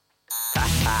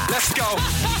Let's go.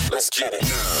 Let's get it.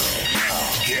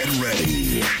 Now, get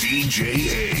ready.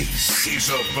 DJ Ace is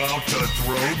about to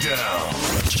throw down.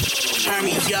 Turn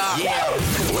me up.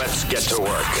 Yeah. Let's get to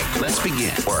work. Let's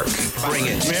begin. Work. Bring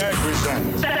it. May I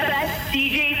present The best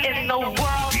DJs in the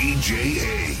world.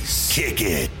 DJ Ace. Kick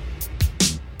it.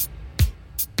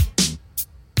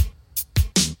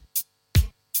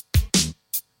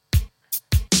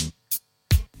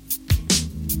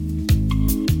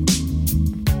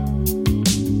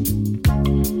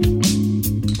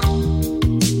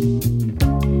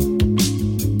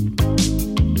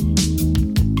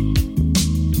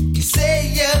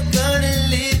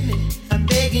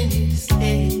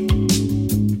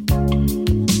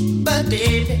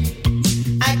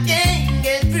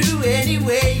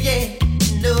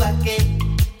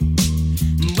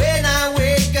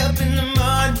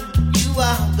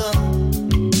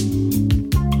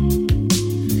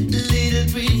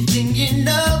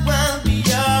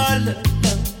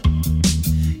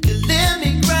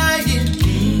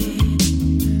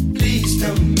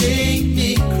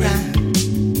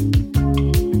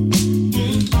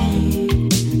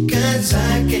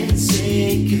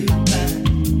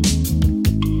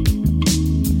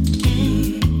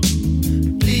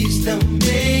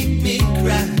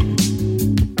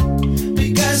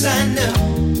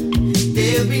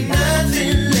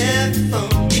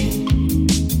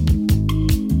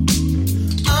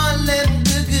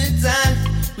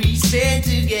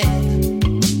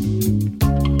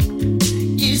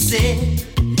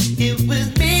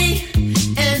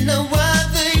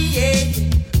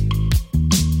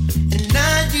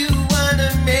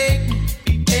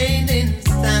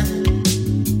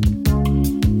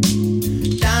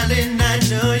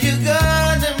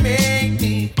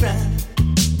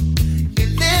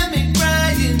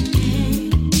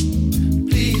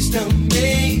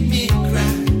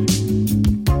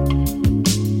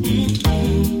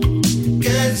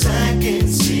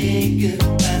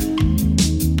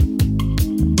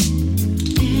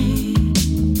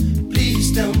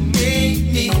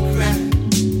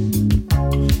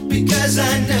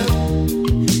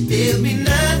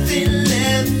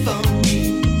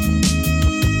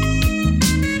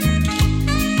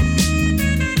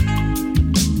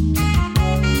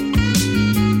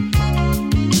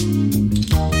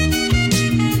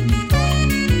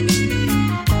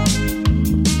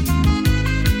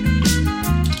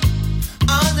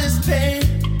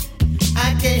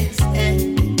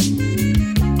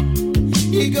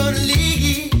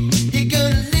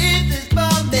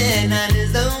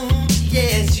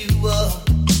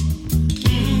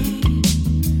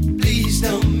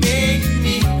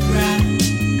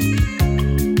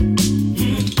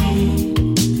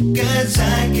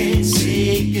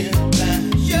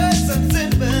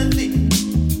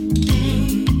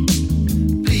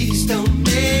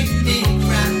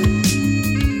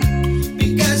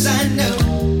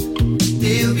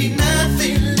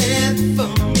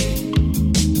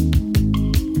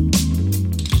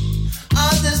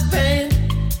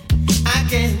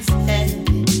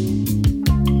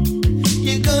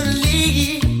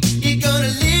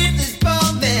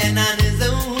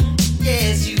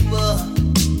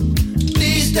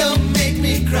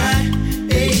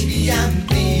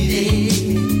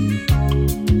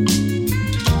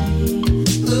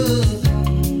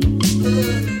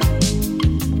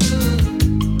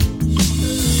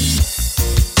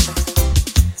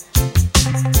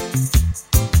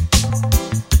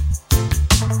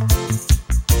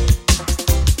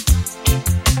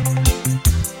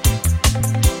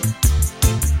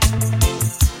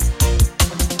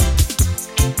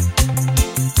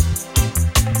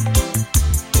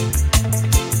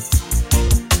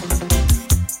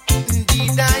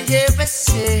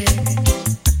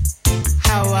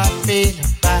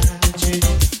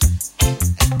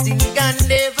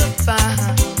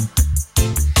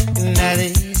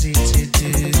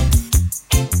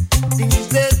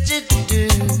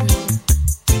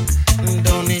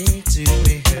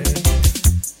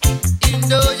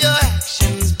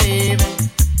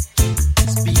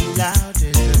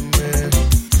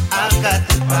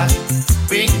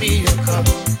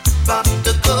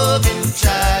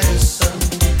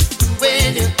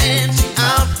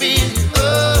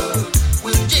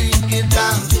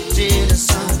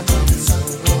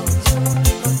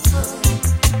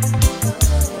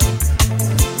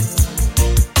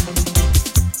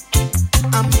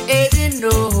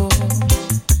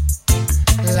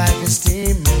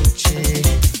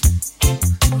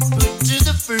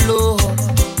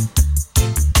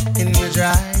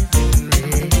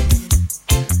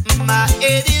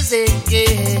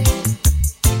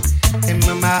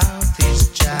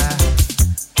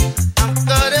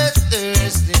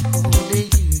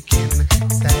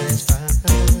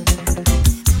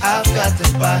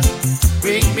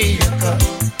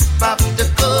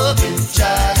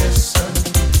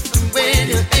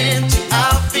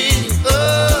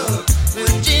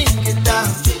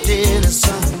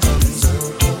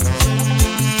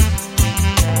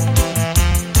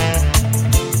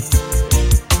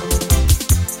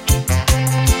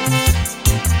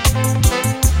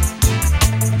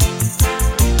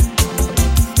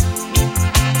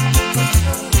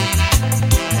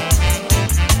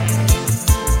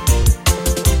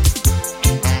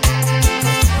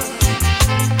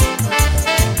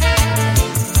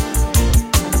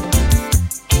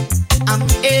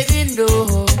 head in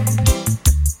low,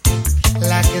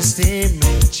 like a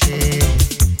steaming chair,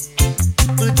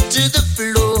 put to the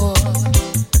floor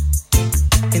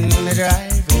in the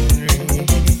driving rain.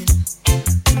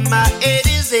 My head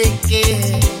is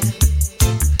aching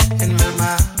and my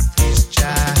mouth is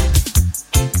dry.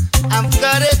 I've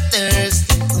got a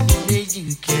thirst only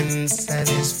you can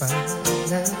satisfy.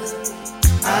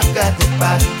 I've got the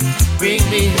body, bring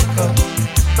me a cup,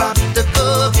 pop the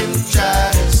cork and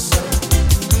try to suck.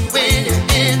 When you're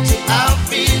empty, I'll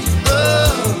feel you go.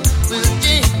 We'll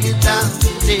take it down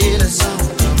till the sun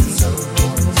comes up.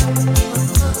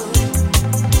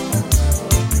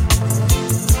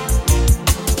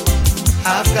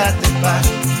 I've got the body,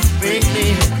 bring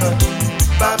me a cup,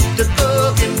 pop the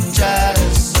cork and try to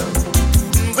suck.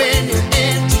 When you're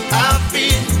empty, I'll feel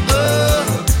you go.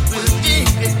 We'll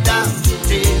take it down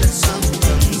till the sun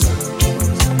comes up.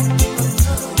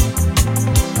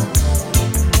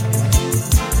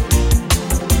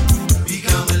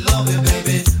 Become in love with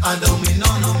baby, I don't mean no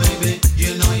maybe.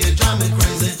 You know you drive me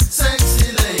crazy,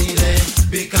 sexy lady.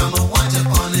 Become a watch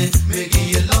upon it, making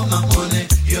you love my money.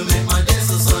 You make my day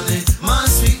so sunny, my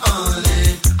sweet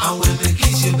honey. I will me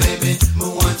kiss you baby, me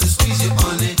want to squeeze you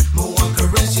on it, me want to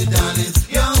caress you darling.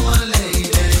 You're my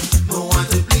lady, me want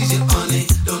to please you honey.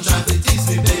 Don't try to tease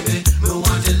me baby, me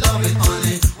want to love it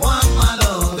honey. Want my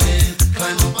loving,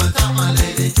 climb up on top my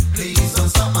lady. Please don't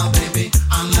stop my baby,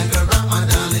 I'm like a rock my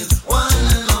darling. One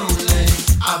and only,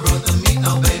 I brought the meat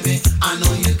now baby. I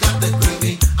know you got the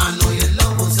gravy, I know your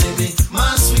love will save me.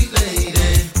 My sweet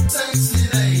lady, sexy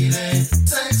lady,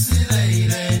 sexy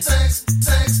lady, sexy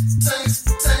lady,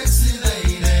 sexy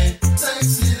lady,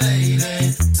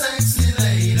 sexy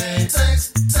lady, sexy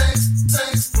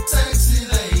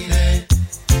lady.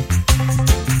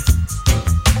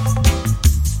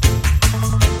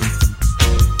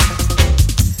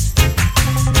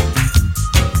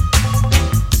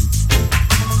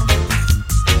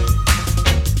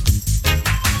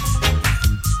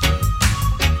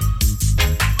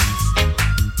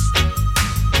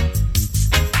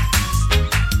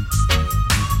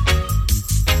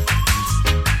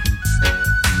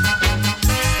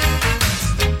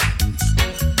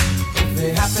 If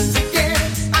it happens again,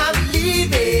 I'm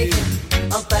leaving.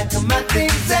 I'll pack up my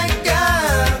things and go.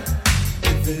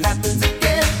 If it happens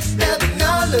again, there'll be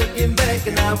no looking back,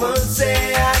 and I won't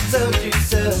say I told you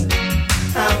so.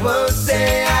 I won't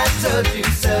say I told you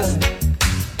so.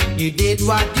 You did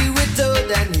what you were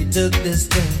told and you took the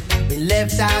step. Been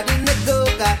left out in the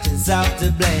cold, got yourself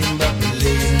to blame. But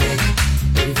believe me,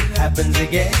 if it happens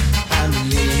again, I'm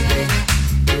leaving.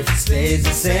 If it stays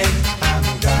the same, I'm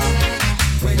gone.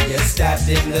 When you're stabbed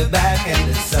in the back and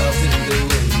the salt in the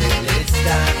wind, then it's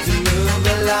time to move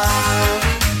along.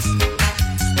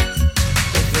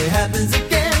 If it happens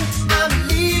again, I'm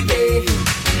leaving.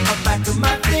 I'll pack up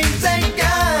my things and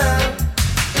go.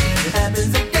 If it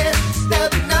happens again, there'll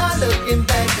be no looking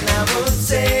back, and I won't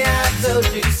say I told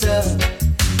you so.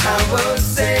 I won't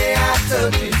say I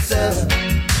told you so.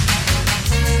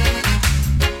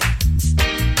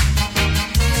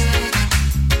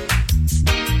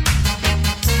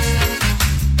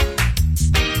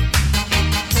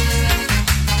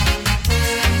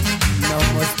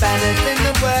 Spanish in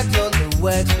the work, all the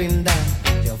work's been done.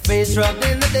 Your face rubbed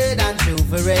in the dirt and true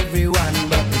for everyone.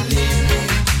 But believe me,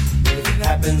 if it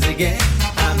happens again,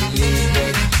 I'm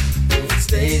leaving. If it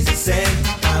stays the same,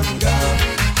 I'm gone.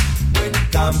 When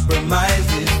compromise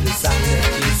is the song that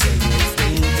you sing, it's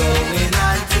been going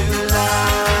on too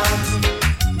long.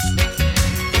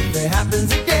 If it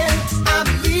happens again, I'm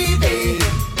leaving.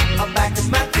 I'll pack up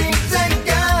my things and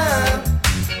go.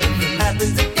 If it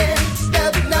happens again,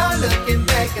 there'll be no looking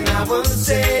back, and I won't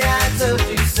say I told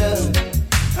you so.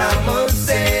 I won't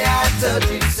say I told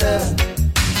you so.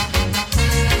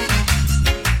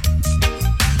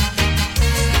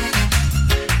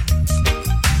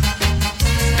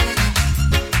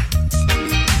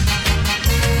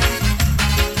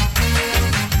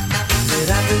 If it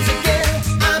happens again,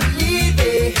 I'm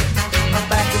leaving. I'll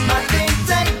pack up my things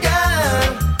and go.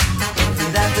 If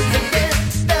it happens again,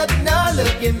 there'll be no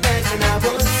looking back, and I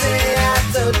won't say I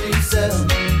told you so.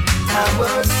 I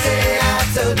won't say I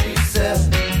told you so.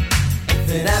 If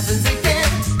it happens again,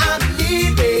 I'm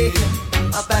leaving.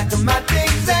 I'll pack up my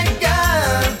things and go.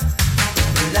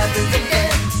 If it happens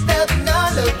again, there'll be no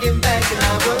looking back, and I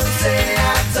won't say I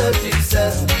told you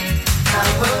so. I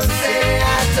won't say I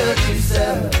told you so.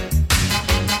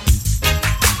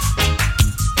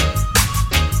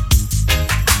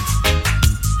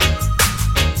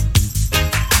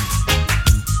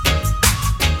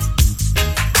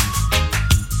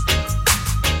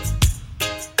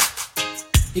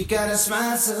 You got a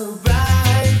smile so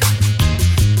bright.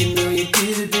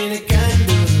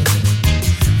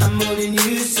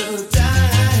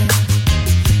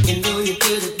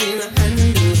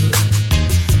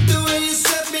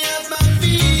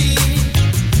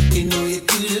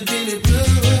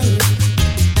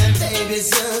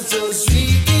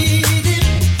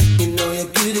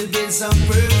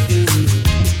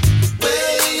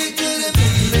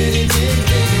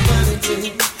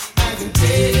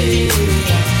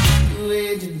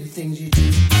 things you do.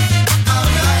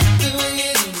 Alright, the way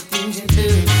you do the things you do.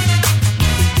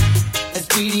 As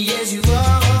pretty as you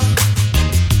are,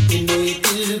 you know you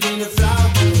could have been a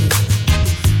flower.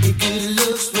 You could have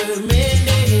looked for a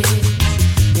minute.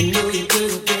 You know you could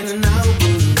have been an hour.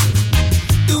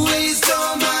 The way you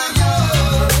stole my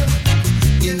heart,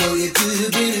 you know you could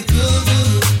have been a cougar.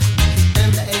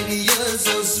 And baby, you're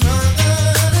so smart.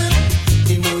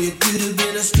 You know you could have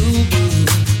been a schoolgirl.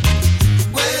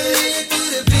 Well, it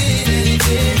could have been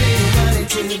anything, anybody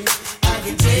too. I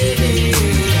can tell you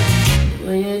the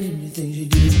way you do the things you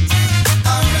do.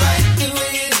 Alright, the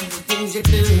way you do the things you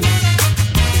do.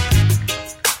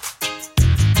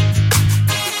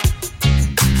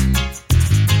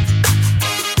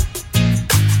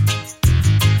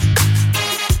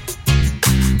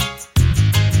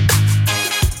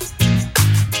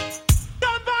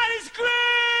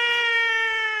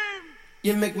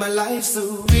 You make my life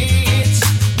so rich.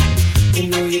 You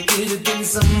know you could have been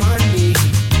some money.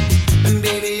 And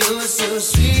baby, you're so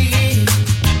sweet.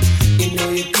 You know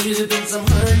you could have been some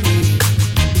honey.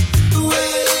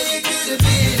 Well, you could have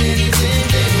been anything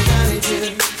that you wanted to.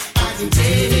 I can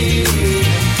tell you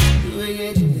the way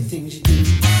you do the things you do.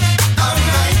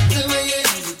 Alright, the way you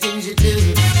do the things you do.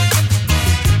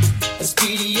 As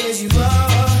pretty as you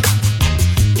are,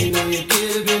 you know you could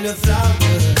have been a flower.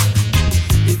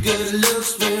 You could have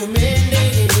looked for a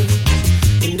minute.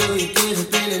 You know you could have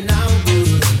been an hour.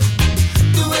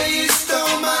 The way you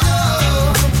stole my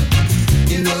heart,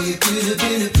 you know you could have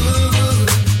been a fool.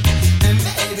 And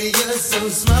baby, you're so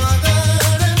smart.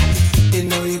 You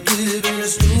know you could have been a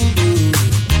schoolgirl.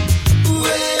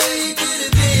 Well, you could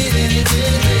have been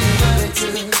anything that you wanted to.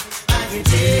 I can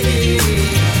tell you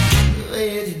the way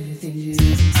you do the things you do.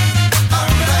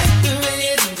 Alright, the way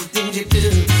you do the things you do.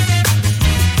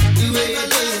 The way you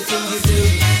do the things you do.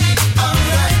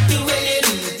 Alright, the way you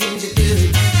do the things you do.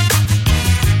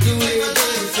 The way you do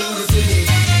the things you do.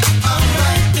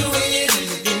 Alright, the way you do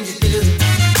the things you do.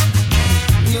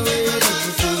 The way you do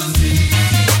the things you do.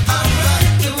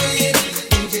 Alright, the way you do the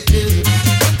things you do.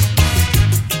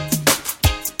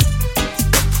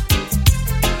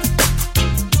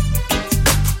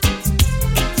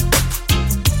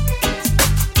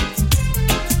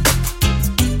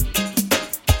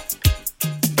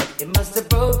 It must have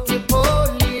broke your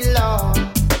poorly law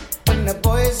when the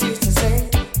boys used to say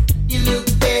you look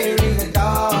better in the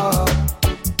dark.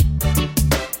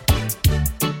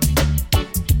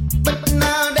 But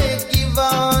now they give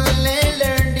all they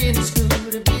learned in school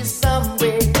to be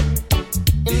somewhere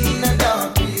in the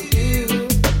dark with you.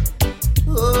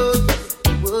 Oh, yes,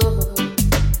 it would.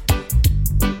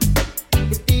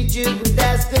 The teacher would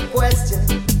ask a question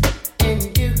and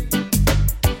you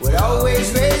would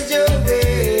always raise your head.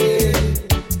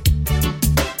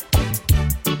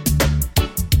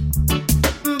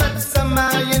 But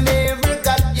somehow you never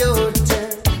got your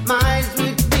turn. My eyes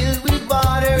would fill with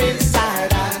water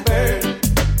inside I burn.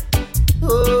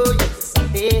 Oh, yes, I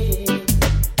did.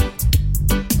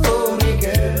 Oh, me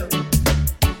girl,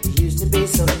 you used to be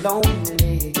so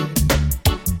lonely.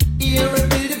 You're a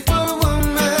beautiful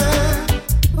woman.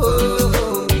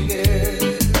 Oh, me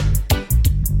girl.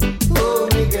 Oh,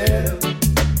 me girl,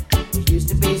 you used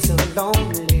to be so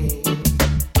lonely.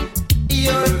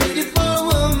 You're a beautiful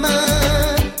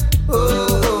woman.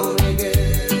 Oh, me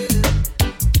girl.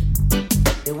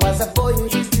 There was a boy who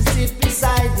used to sit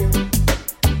beside you.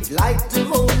 He liked to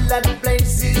hold lot of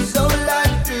places, so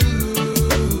like do.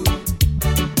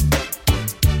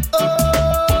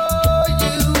 Oh,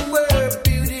 you were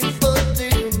beautiful to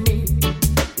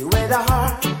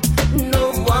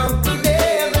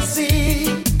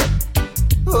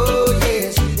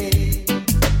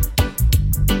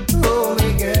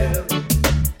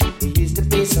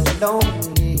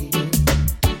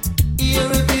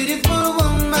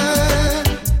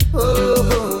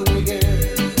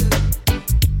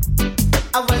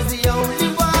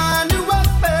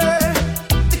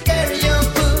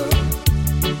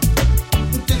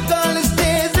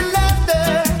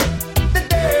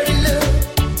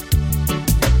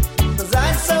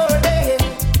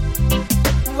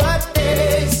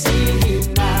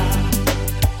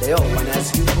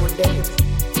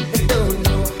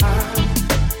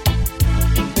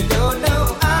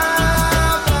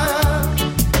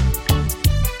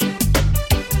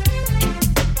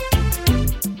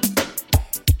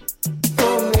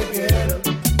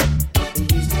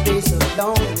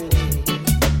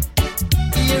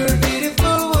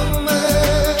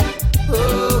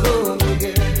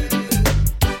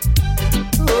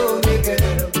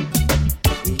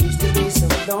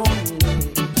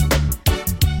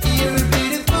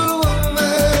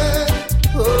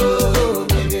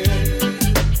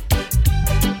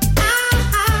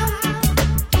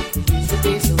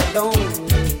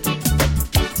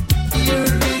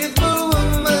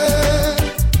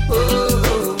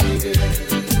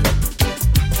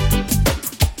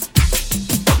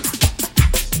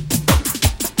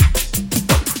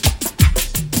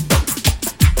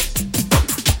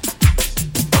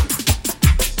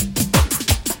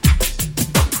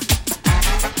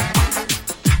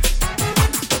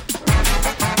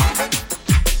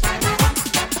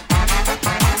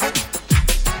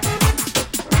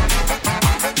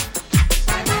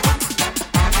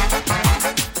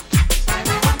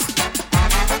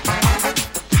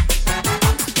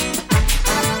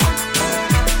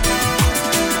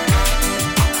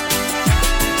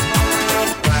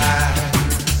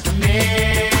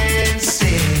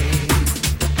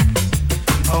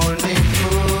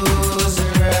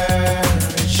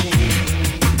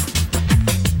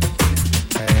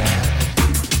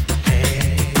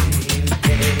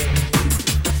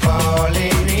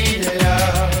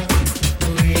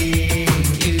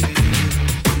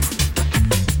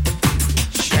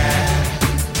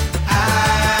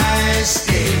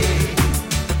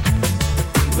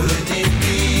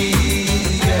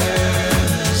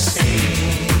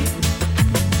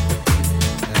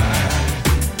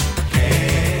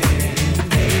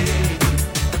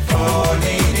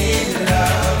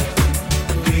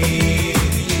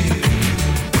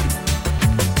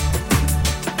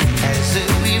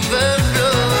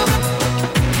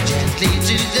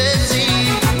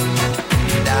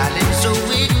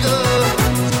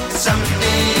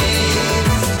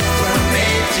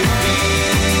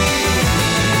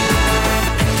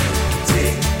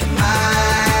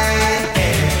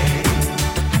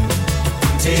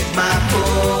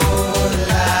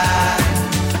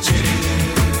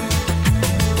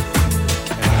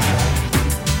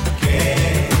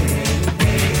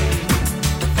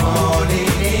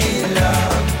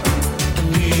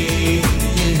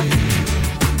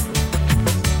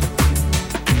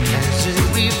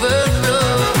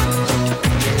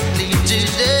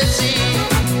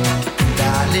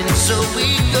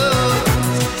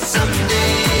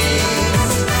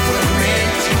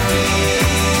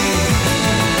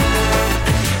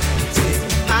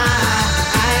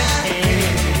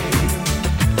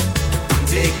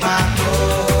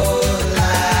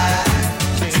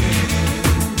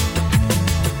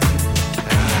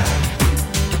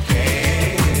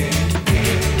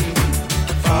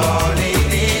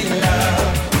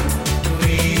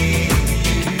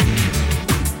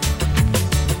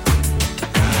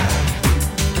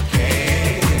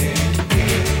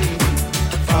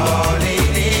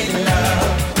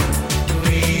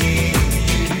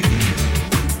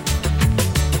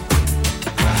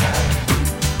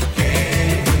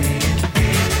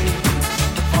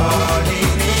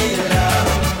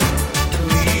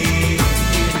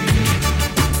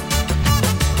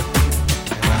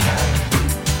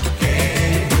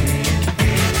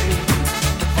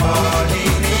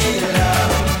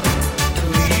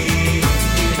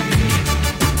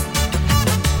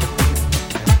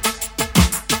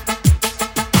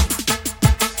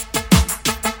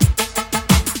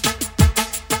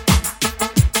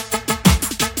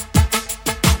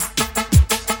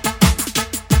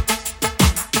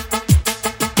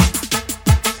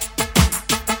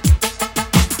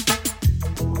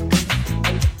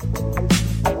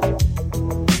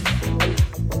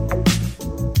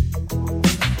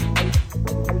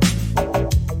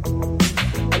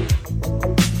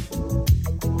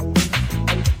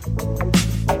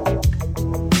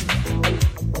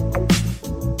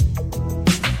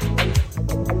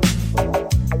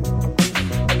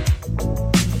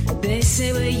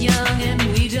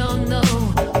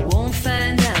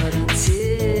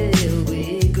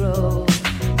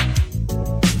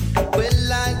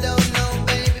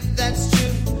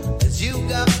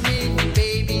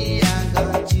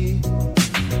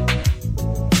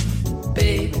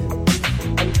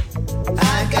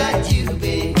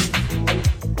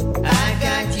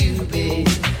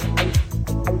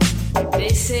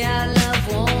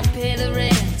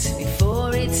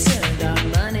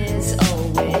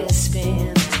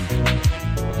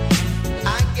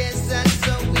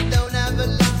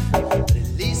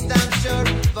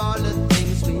of all the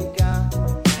things we got.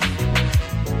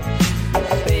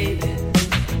 Baby,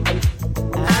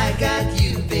 I got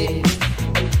you, baby.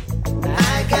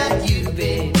 I got you,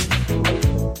 baby.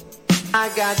 I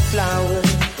got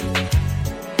flowers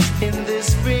in the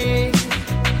spring.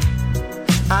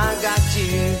 I got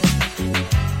you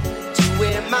to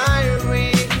wear my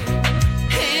ring.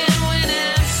 And when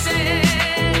I said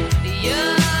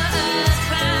you're a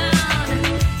clown,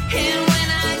 and when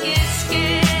I get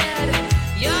scared,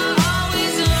 you're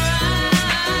always around.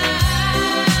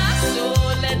 So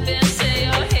let them say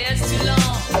your hair's too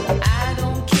long. I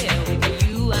don't care, with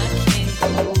you I can't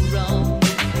go wrong.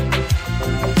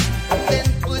 Then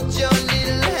put your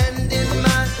little hand in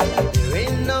mine. There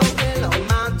ain't no hill or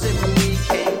mountain we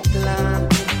can't climb.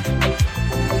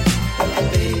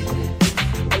 Baby,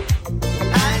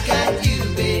 I got you,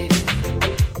 baby.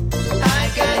 I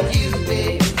got you,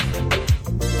 baby.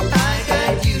 I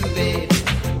got you, baby.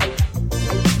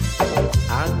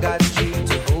 I got you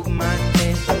to hold my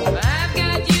hand. I've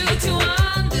got you to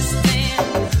understand.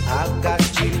 I've got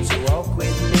you to walk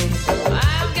with me.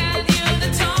 I've got you to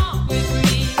talk with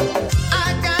me. I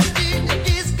got you to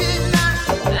kiss goodnight.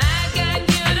 I got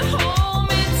you to hold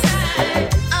me tight.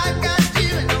 I got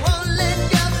you and I won't let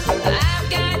go. I've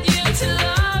got you to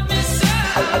love me so.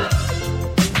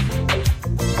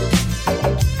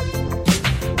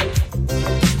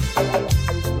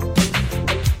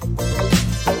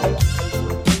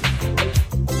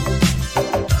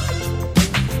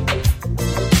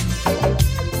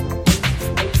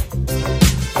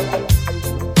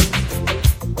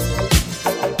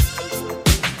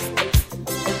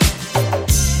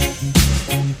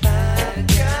 I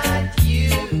got you,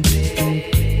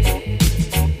 baby.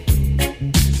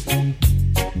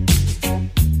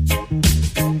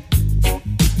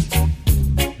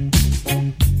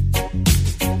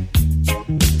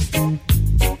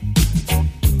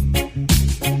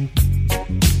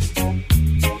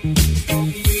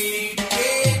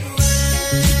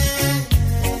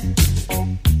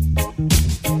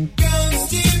 Goes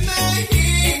to my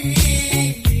head,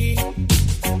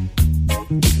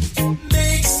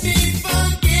 makes me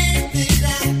forget that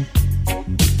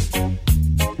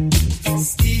I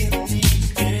still need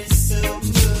her so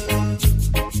much.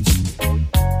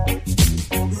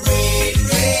 Red,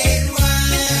 red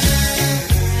wine,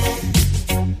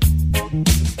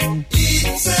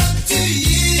 it's up to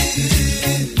you.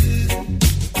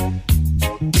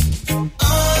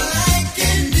 All I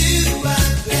can do,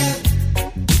 I've got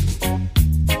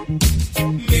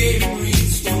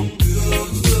memories don't go.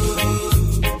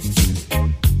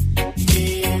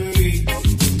 Memories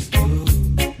don't go.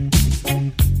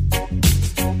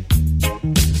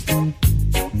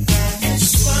 I had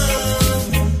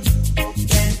swum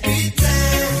that big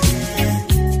time.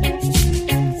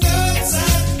 Thoughts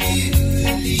of you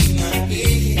leave my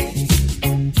head.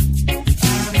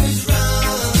 I was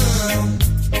wrong.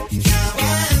 Now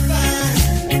I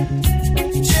find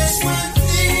just one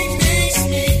thing makes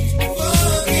me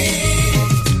forget.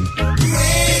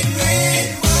 Red, red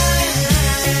wine,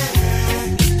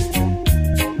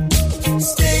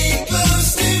 stay close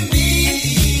to me.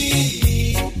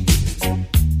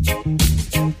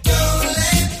 Don't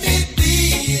let me be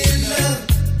alone.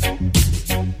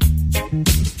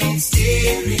 It's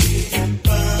tearing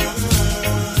apart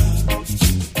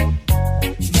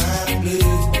my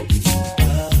blue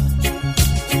heart.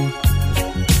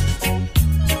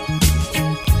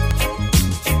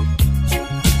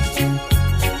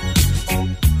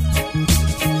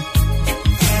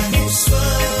 I have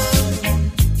swum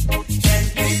that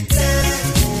big time.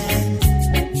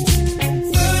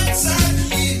 Thoughts of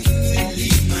you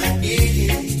leave my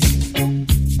head.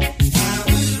 I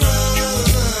was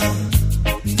wrong.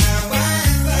 Now I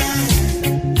find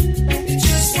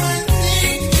just one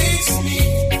thing makes me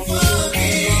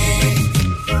forget.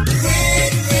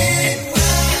 Red, red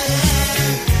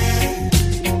wine,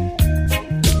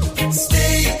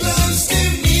 stay close to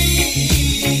me.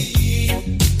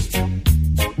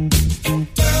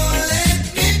 Don't let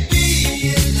me be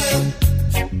alone.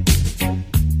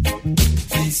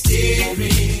 It's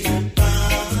tearing apart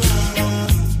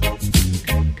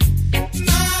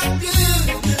my blue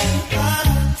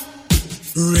heart.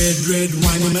 Red, red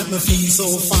wine, you make me feel so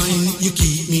fine. You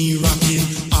keep me rocking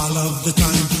all of the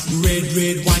time. Red,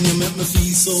 red wine, you make me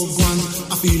feel so grand.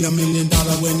 I feel $1 million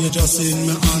when you're just in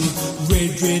my hand.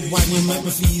 Red, red wine, you make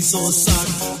me feel so sad.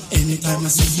 Anytime I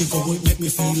see you go, it make me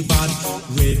feel bad.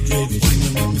 Red, red wine,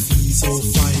 you make me feel so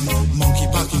fine. Monkey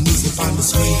packing music on the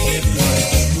sweet head line.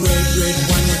 Red, red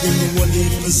wine, you give me one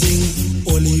leap a zing.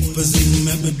 All leap a zing,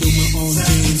 make me do my own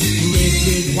thing. Red,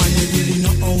 red wine, you really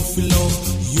know how to love.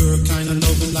 You're kind of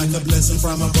loving like a blessing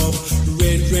from above.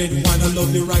 Red, red wine, I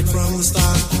love you right from the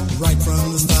start. Right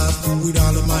from the start, with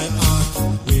all of my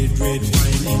heart. Red, red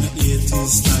wine in an 80s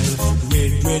style.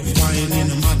 Red, red wine in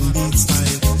a modern beat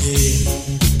style.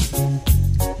 Yeah.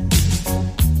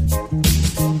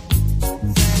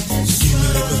 Give me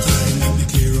a little time, let me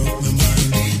clear up my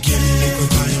mind. Give me a little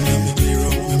time, let me clear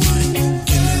up my mind.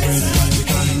 Give me red wine, the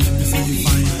kind, let me feel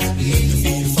fine. Let me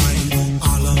feel fine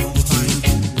all of the time.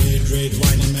 Red, red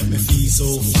wine, it make me feel so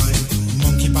fine.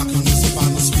 Monkey back and music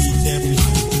on the sweet dead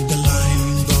line. The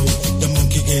line go, the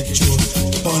monkey get choked.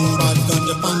 Bun bad gun,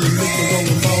 the pan and make the roll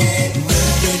about.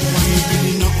 Red, red wine, you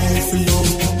really not all for love.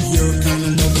 You're kind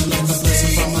of loving like a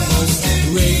blessing from above.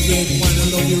 Red, red wine, I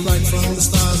love you right from the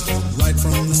start. Right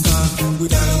from the start,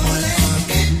 with all of my heart.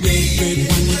 Red, red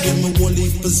wine, you give me one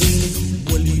leap a zing.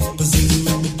 One leap a zing,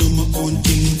 make me do my own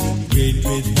thing. Red,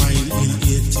 red wine in a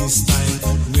 80s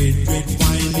style. Red, red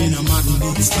wine in a modern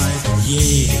beat style.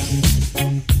 Yeah.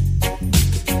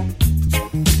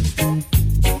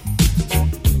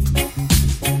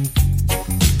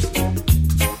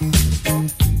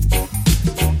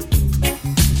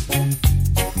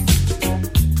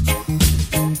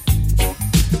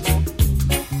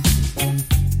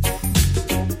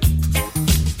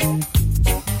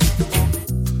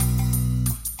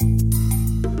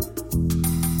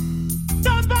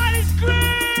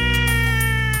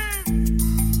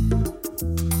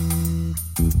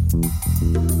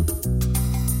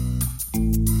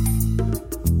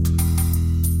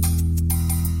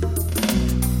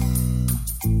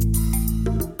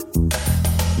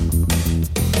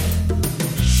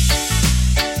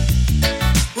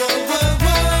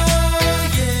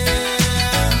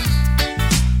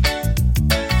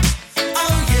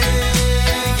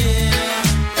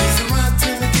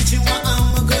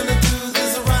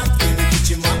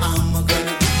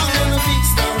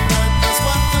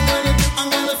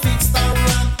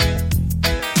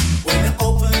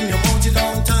 Open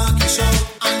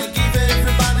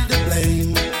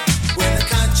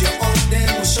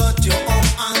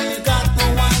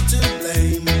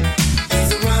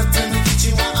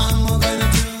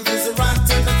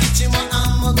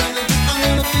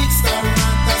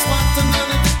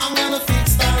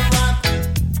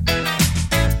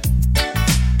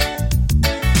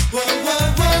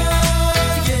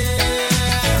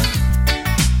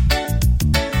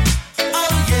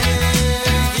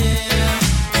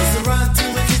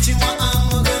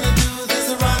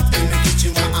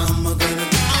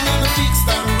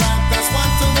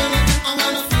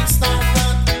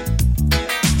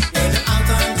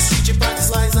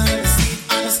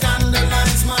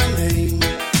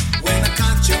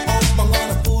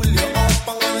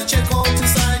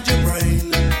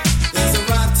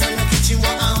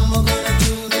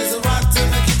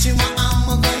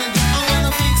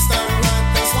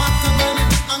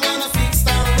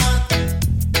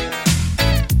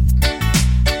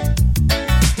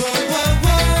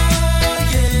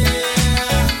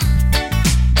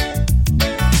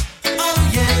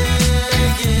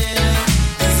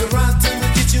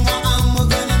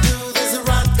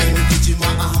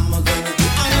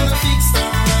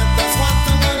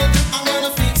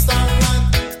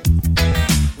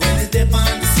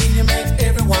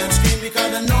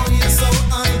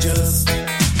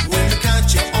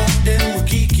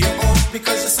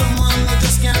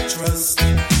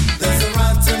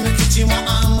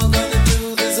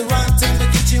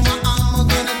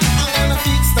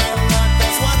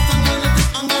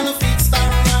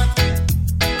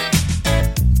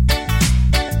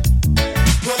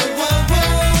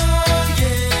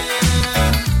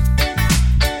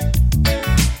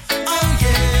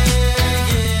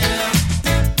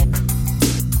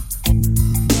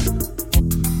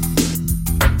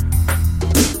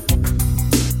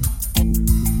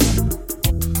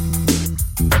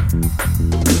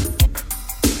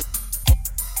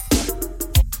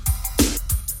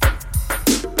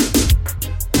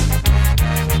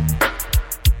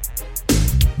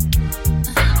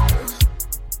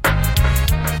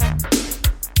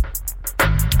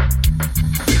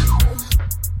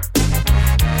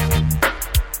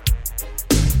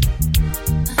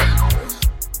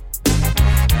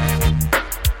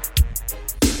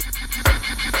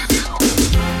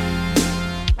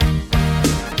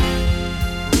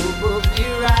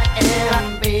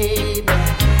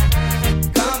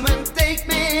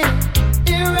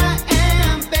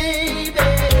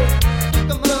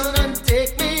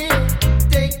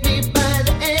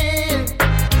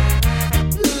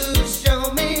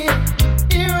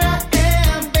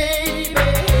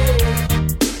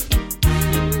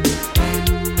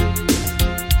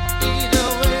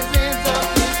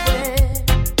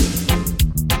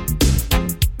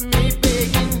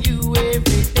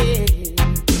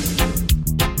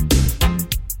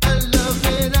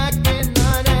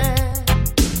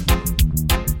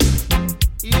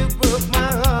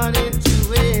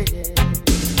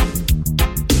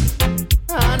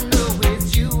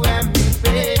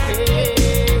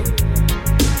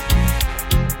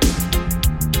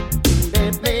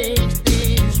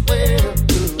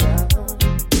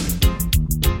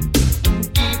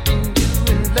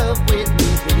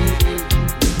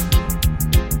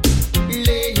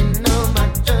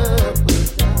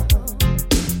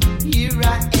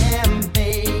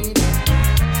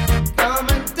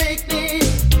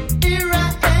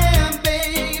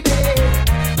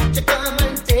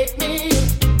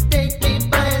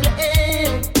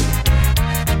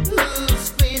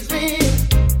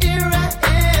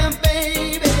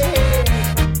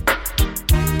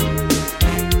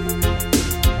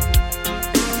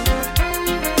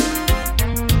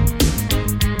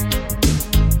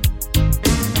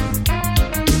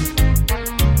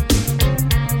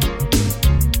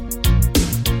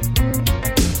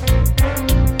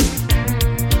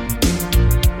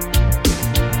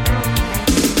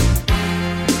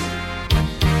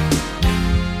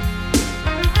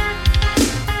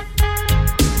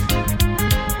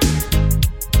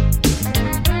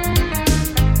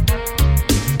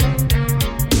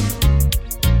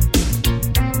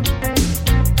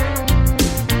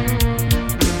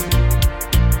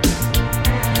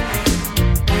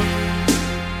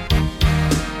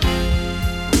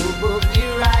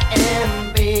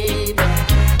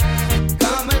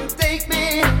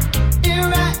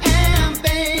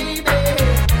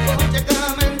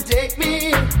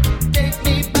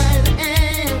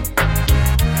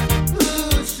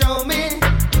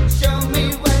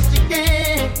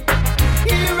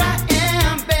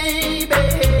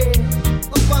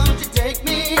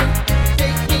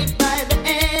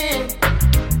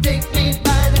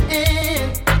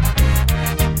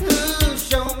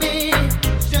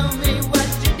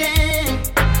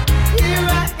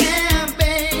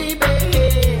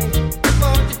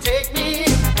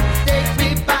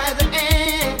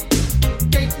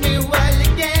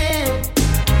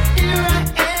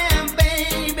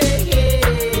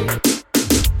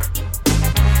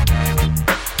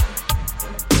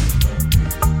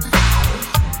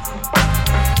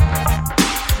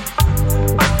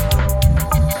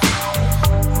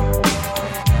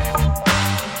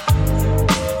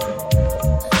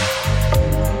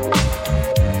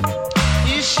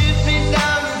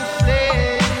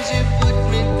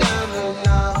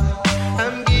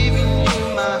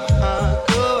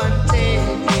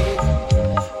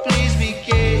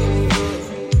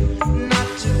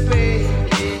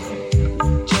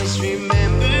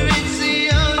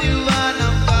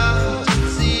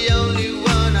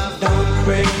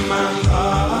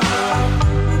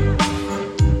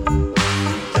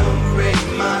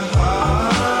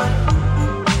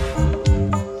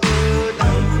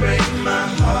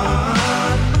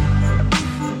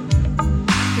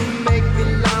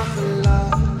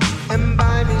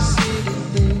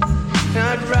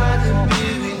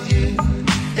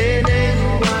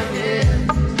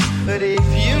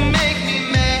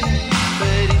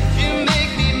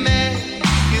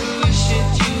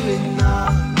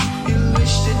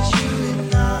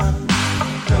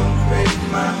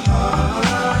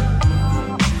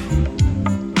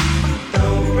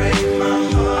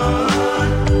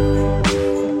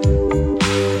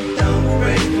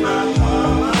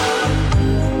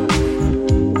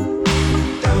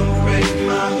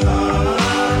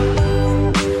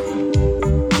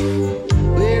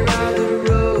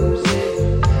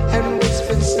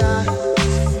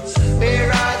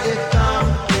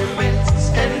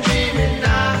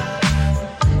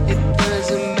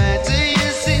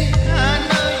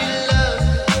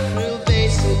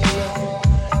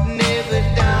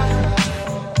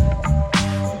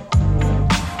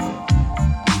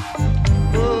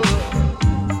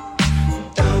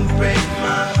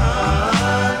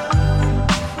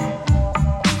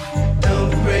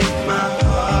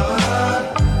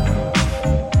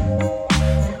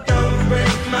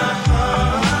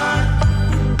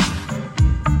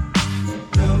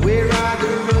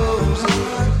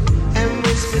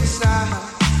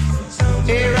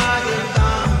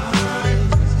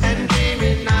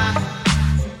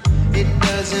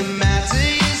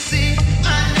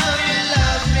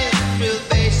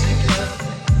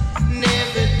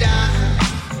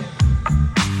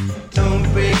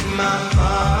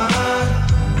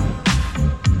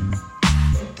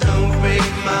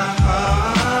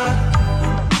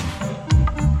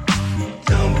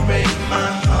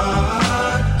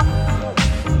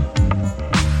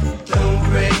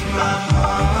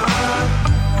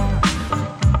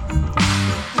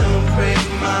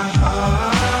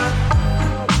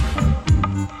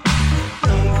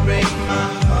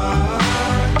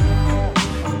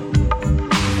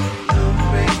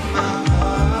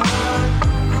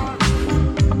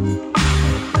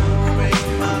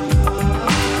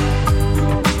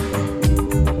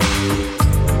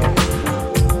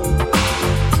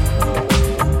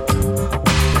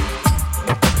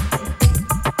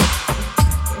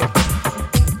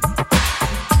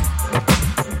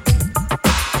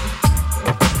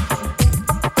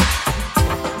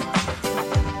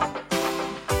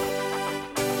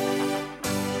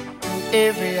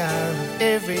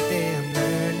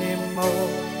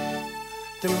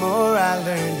The more I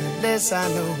learn, the less I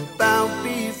know about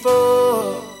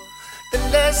before. The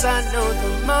less I know, the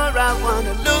more I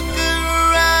wanna look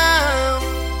around,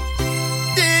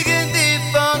 digging deep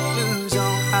for clues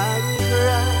on higher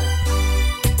ground.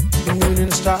 The moon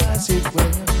and the stars sit way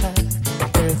up high,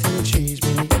 earth and trees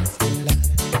beneath the light.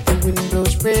 The wind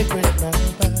blows fragrant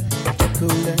lullaby, the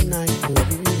cooler night for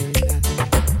you and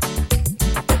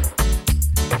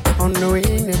I. On the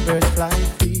wing, the birds fly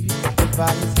free, the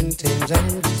violet tames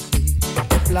and the sea.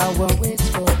 The flower waits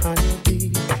for honeybee,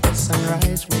 the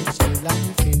sunrise waits for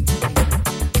life in me.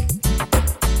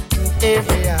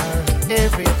 Every hour,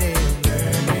 every day, I'm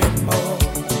learning more.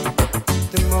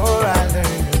 The more I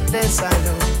learn, the less I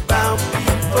know about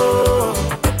before.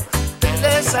 The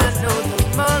less I know, the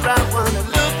more I wanna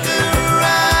look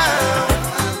around,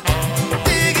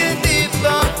 digging deep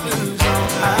for clues on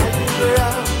higher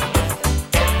ground.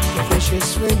 The fishes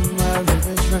swim while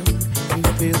rivers run, you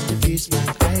feel to feast my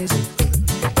eyes and fun.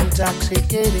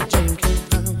 Intoxicated drinking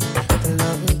from the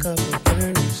loving cup of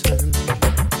burning sun.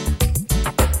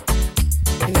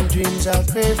 In dreams I'll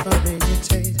pray for maybe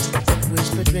taste,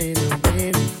 whispered rain on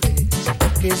weary face.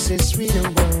 Kisses sweet and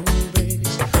warm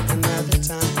embrace, another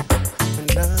time,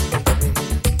 another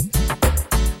place.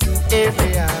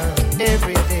 Every hour,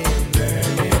 every day, I'm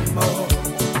learning more.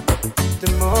 The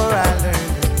more I learn,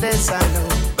 the less I know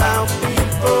about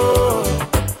before.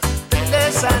 The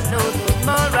less I know, the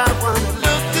more I wanna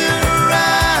look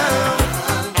around,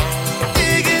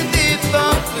 digging deep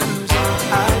for clues on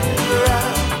higher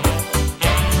ground.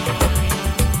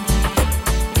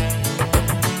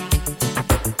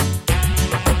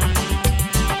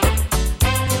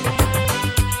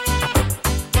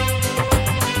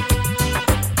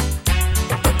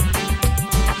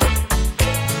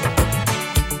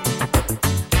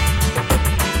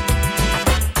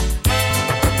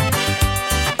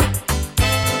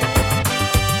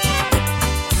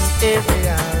 Every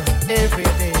hour, every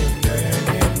day, I'm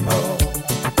learning more.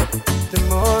 The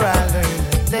more I learn,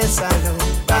 the less I know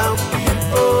about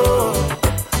before.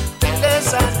 The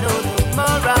less I know, the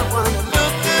more I wanna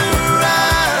look around,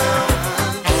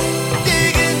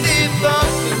 digging deep for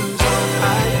clues on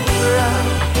higher ground.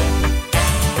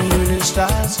 The moon and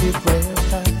stars sit way up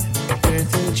high,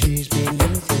 earth and trees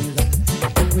beneath the light.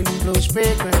 The wind blows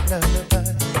fragrant lullaby,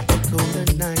 the colder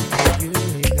night for you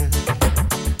and I.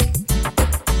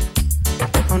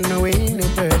 On the wing, the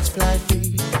birds fly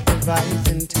free, the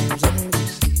violet tames and we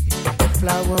see. The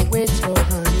flower waits for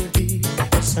honeybee,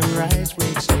 the sunrise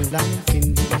wakes new life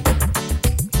in me.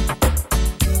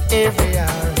 Every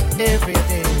hour, every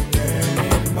day, I'm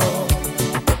learning more.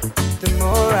 The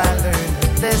more I learn, the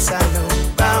less I know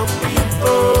about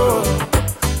before.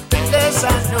 The less I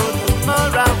know, the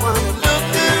more I wanna look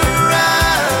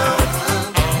around,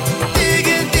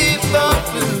 digging deep for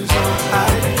clues on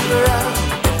higher ground.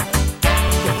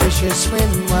 Fishes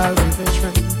swim while rivers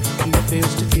run, you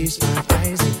feels to feast my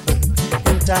eyes in fun.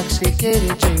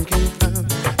 Intoxicated drinking from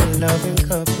a loving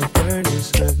cup of burning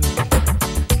sun.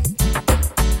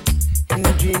 In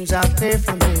dreams I pray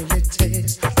for merely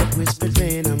taste, a whispered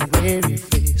rain on weary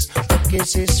face. A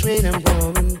kiss is sweet and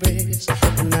warm embrace,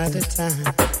 another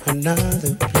time,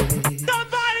 another place.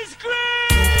 Somebody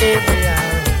scream! Every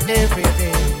hour, every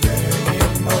day, I'm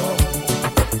learning more.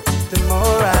 The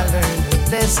more I learn, the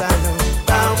less I know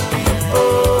about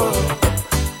before.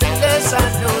 The less I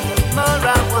know, the more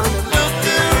I wanna look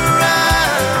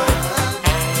around,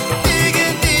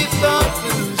 digging deep for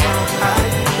clues on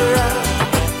higher ground.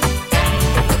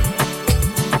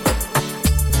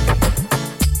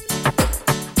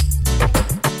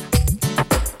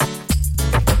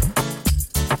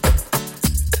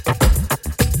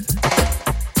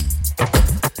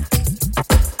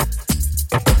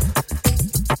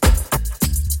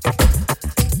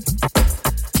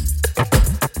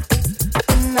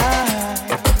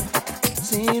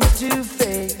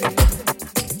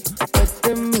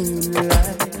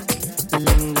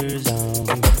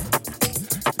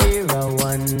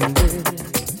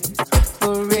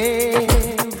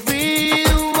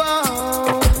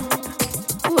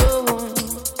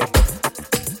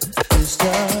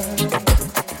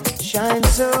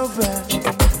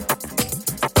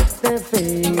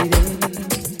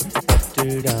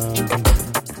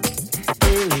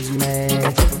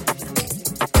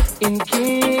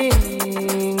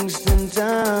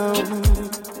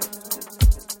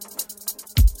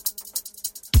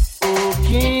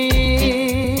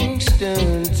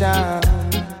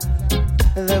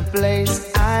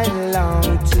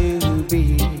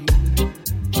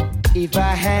 If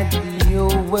I had your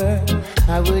word,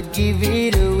 I would give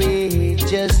it away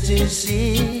just to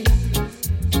see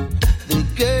the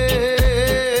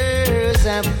girls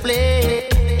I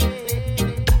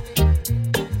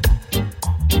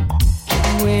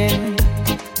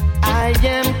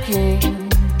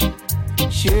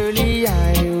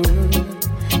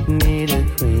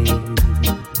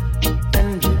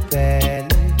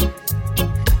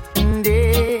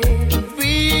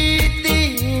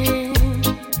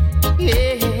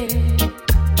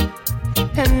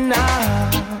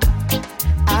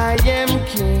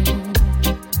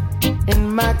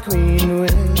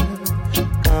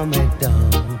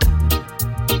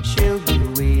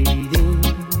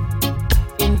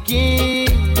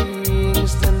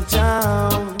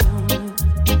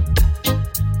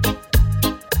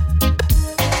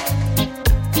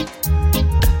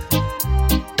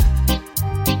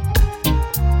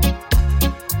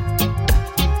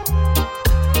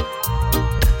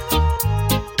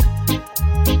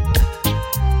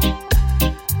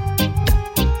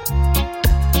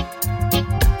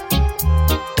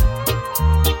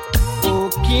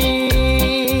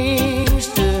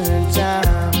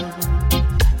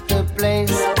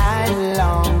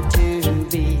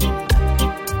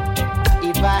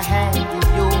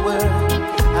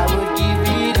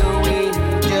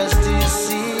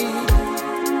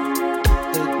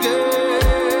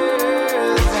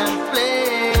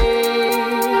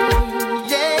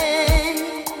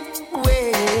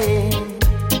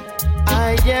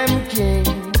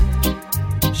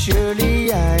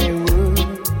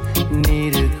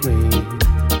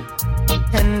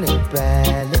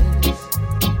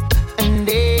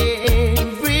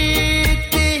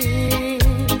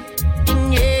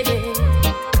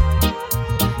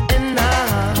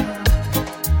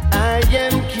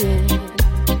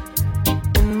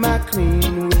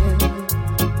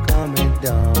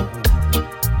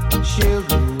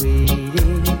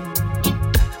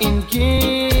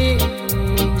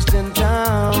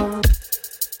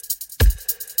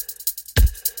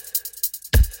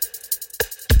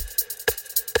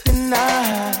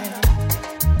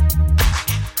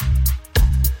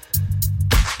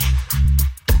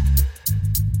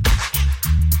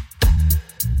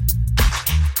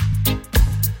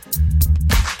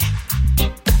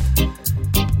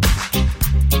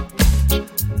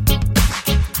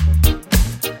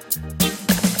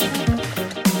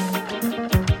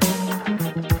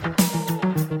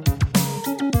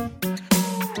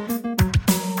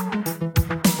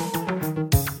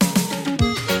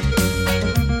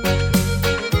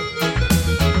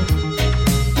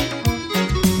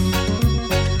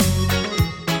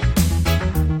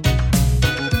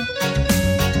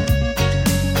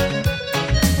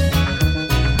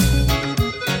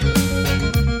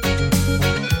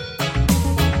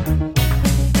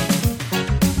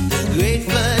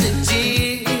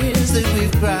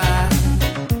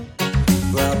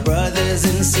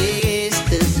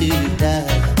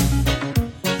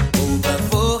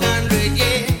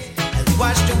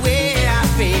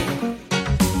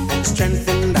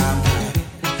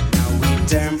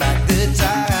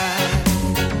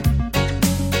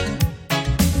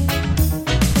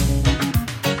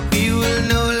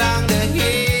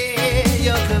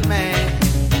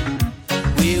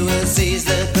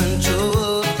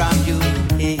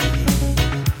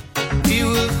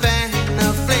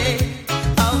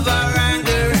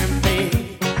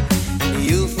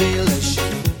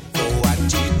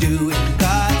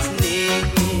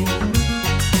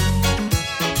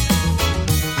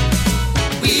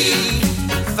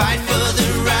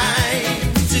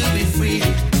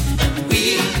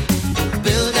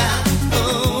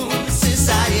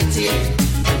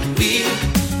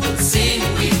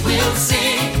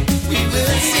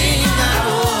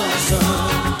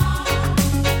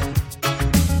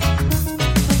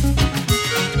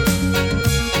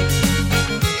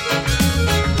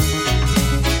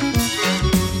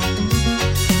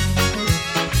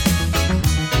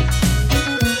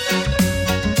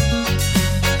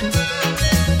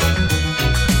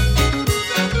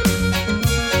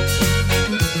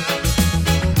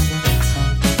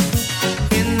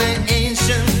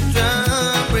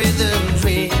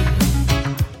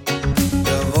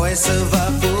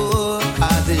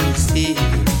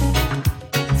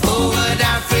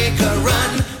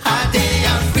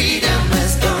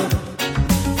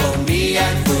me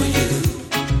and for you.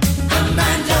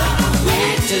 Amanda,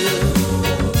 where to?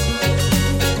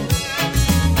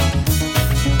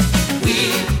 We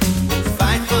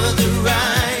fight for the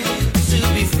right to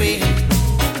be free.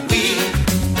 We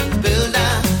build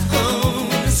our own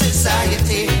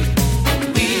society.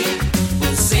 We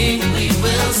will sing, we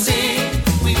will sing,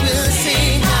 we will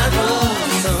sing our own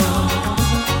song.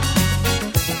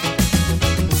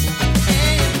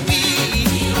 And we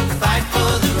fight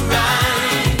for the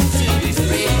right to be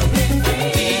free.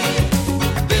 We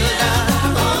build our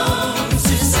own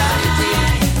society.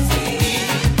 We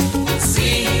will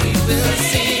sing, we will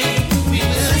sing, we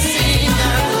will sing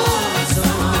our own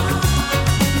song.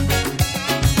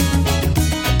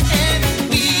 And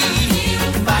we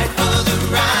fight for the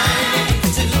right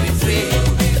to be free.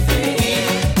 We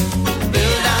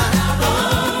build our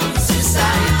own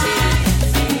society.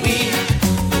 We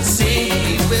will sing,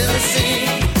 we will sing,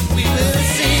 we will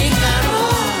sing our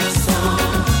own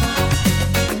song.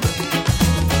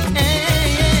 And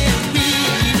we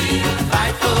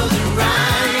fight for the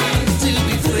right to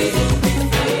be free.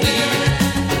 We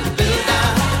build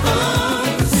our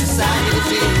own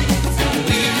society.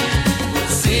 We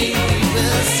will sing, we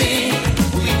will sing,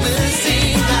 we will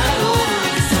sing our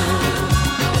own song.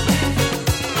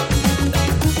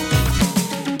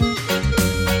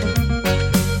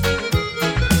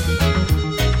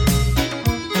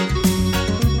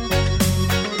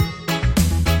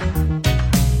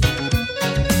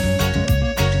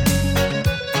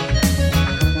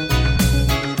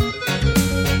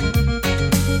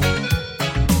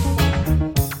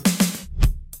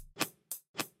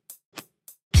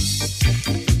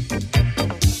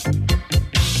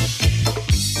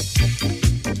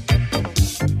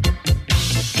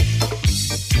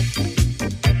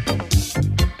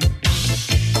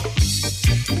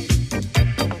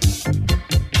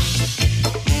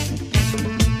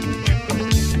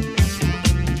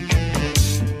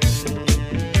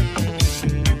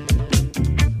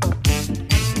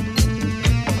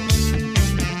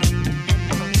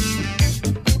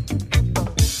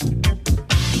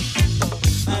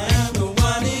 I am the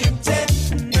one in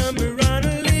 10, number on a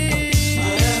list.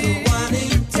 I am the one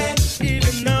in 10,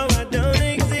 even though I don't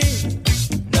exist.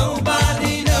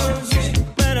 Nobody knows me,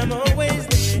 but I'm always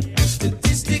there.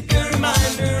 Statistical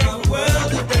reminder of a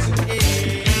world that doesn't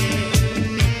care.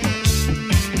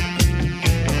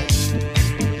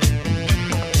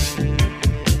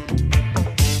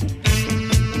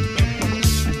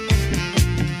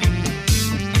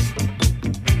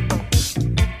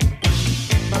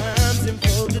 My arms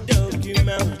enfold the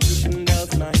document, pushing down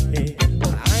my head.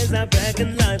 My eyes are black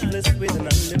and lifeless with an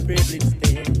underprivileged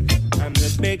stare. I'm the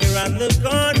beggar on the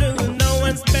corner with no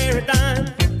one's spare dime.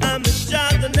 I'm the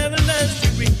child that never learns to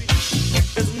read,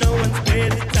 'cause no one's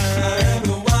spared the time. I am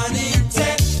the one in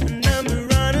 10, number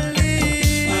on a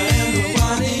list. I am the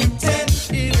one in 10,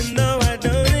 even though I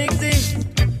don't exist.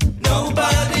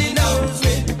 Nobody knows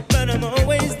me, but I'm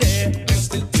always there. A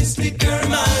statistical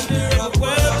reminder of a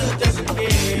world that doesn't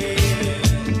care.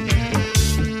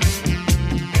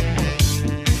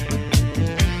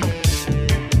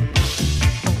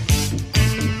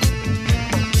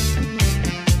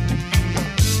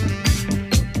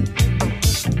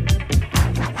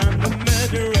 I'm the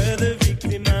murderer, the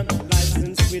victim, I'm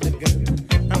licensed with a gun.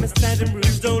 I'm a sad and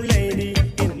bruised old lady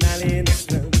in an alley in the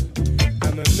slum.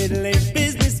 I'm a middle-aged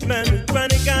businessman with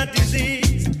chronic heart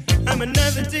disease. I'm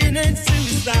another teenage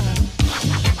suicide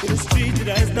in a street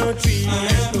that has no trees. I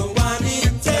am the one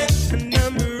in 10, a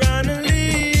number on a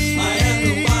list. I am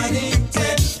the one in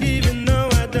 10, even though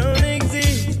I don't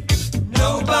exist.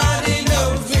 Nobody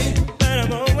knows me, but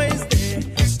I'm always there.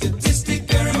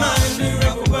 Statistical reminder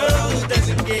of a world that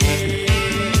doesn't care.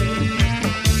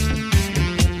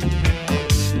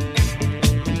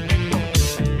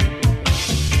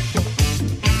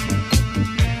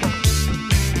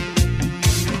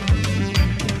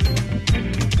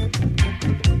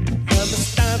 I'm a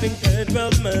starving third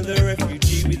world mother,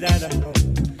 refugee without a home.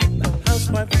 My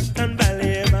housewife from Con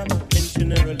Valley, and I'm a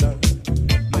pensioner alone.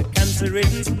 My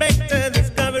cancer-ridden specter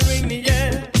that's covering me,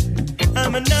 yeah.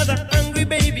 I'm another hungry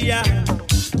baby,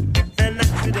 an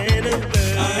accidental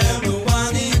bird. I am the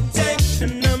one in 10, a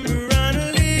number on a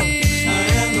list. I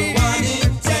am the one in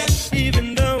 10, even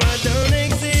though I don't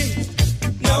exist.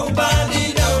 Nobody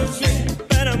knows me,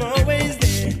 but I'm always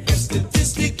there. A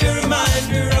statistical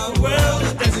reminder of a world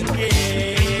that doesn't care.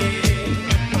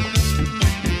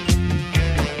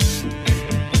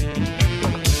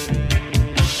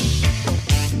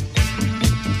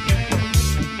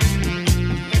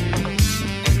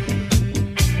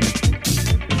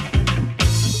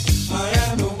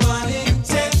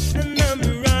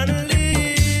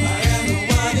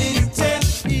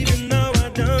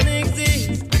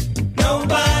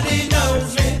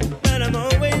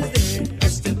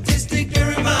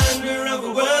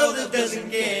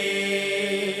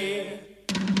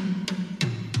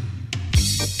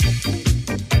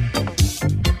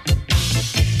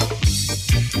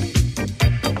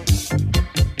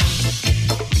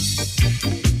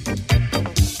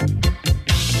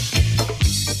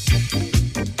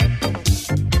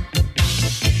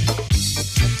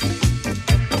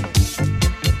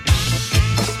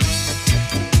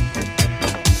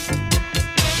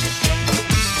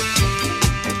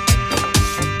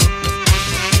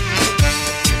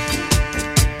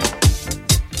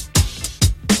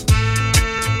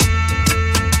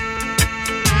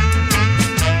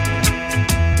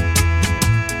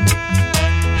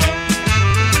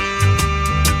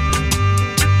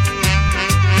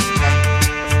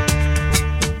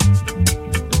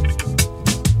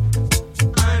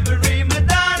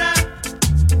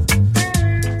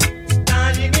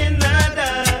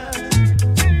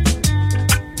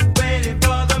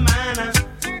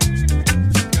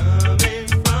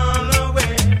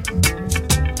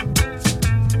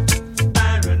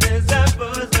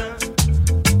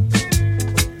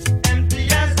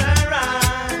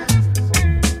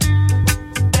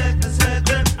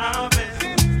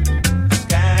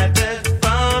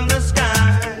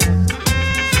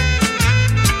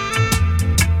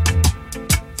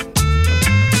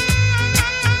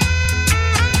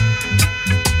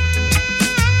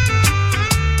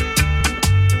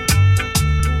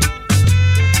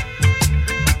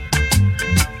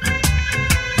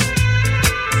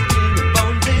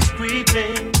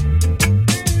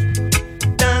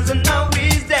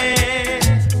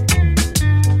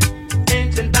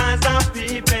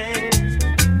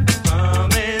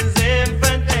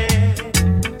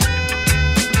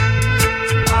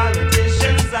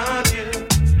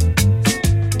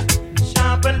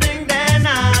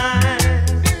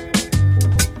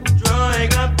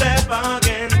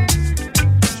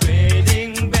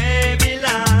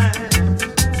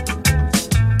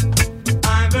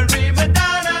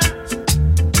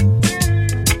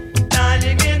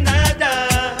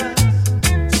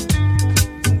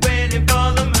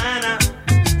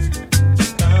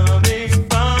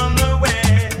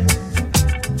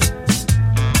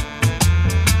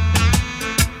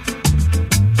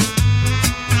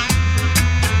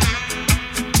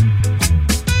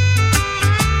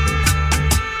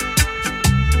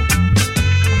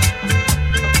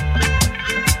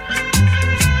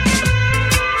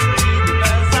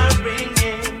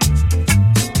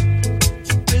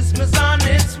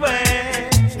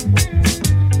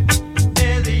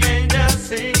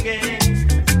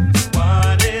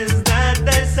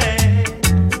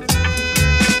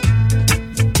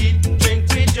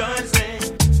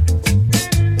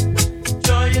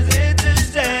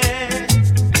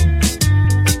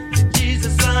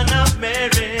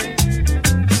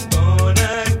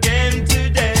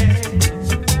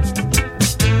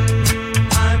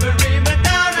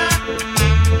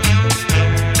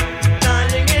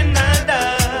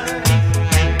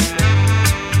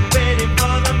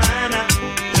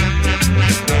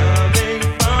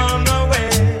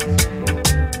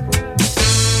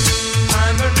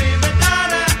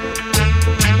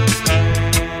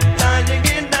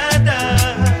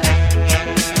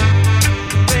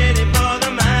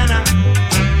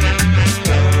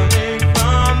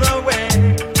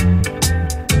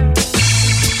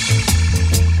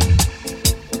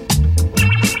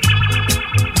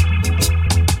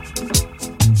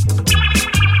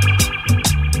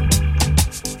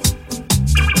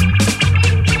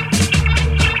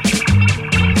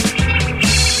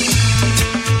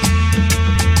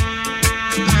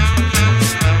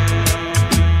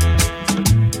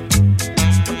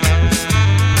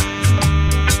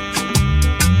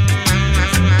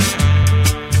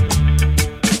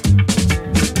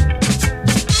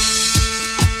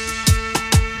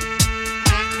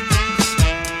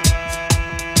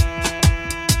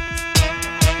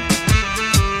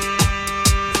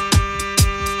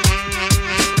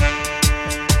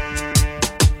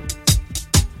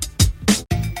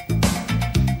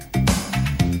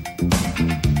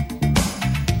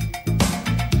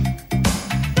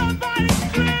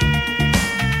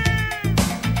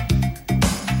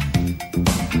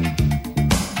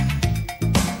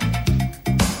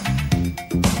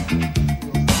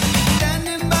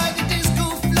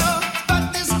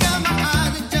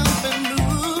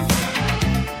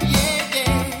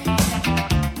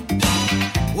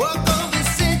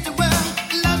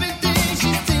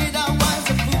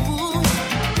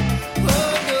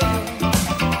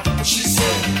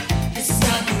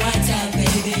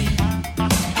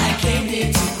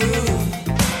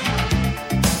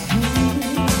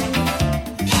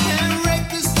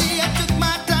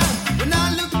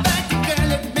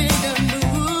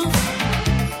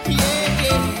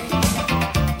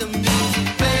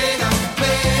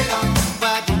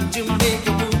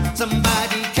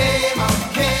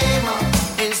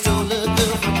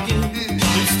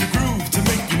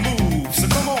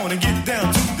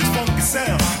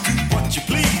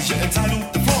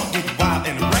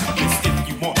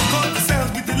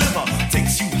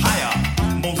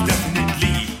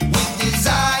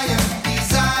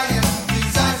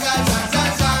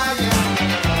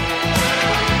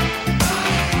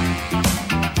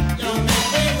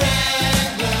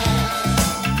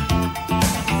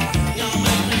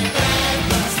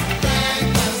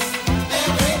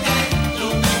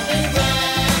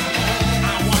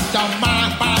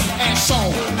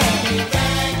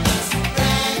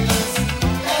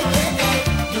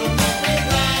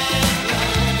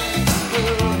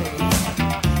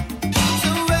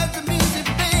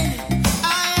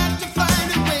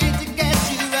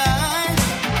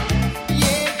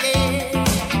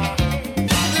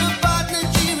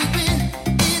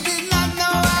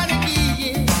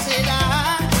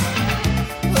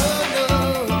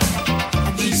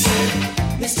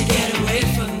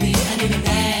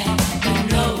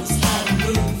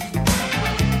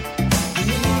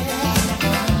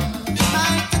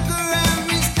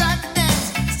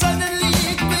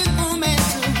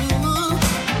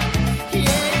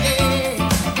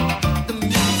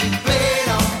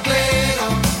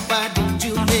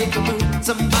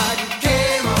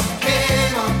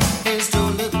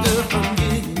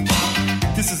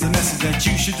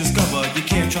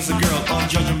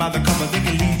 judging by the cover, they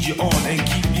can lead you on and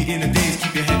keep you in a daze,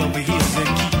 keep your head over heels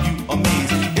and keep you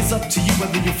amazed. It's up to you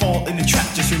whether you fall in the trap.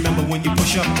 Just remember when you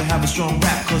push up to have a strong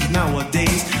rap, cause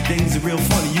nowadays things are real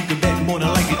funny. You can bet more than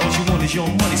likely all you want is your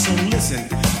money. So listen,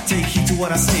 take heed to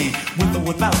what I say. With or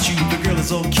without you, the girl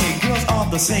is okay. Girls are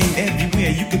the same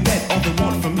everywhere. You can bet all they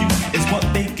want from you is what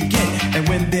they can get. And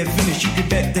when they're finished, you can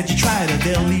bet that you tried her,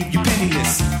 they'll leave you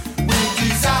penniless. With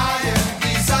desire.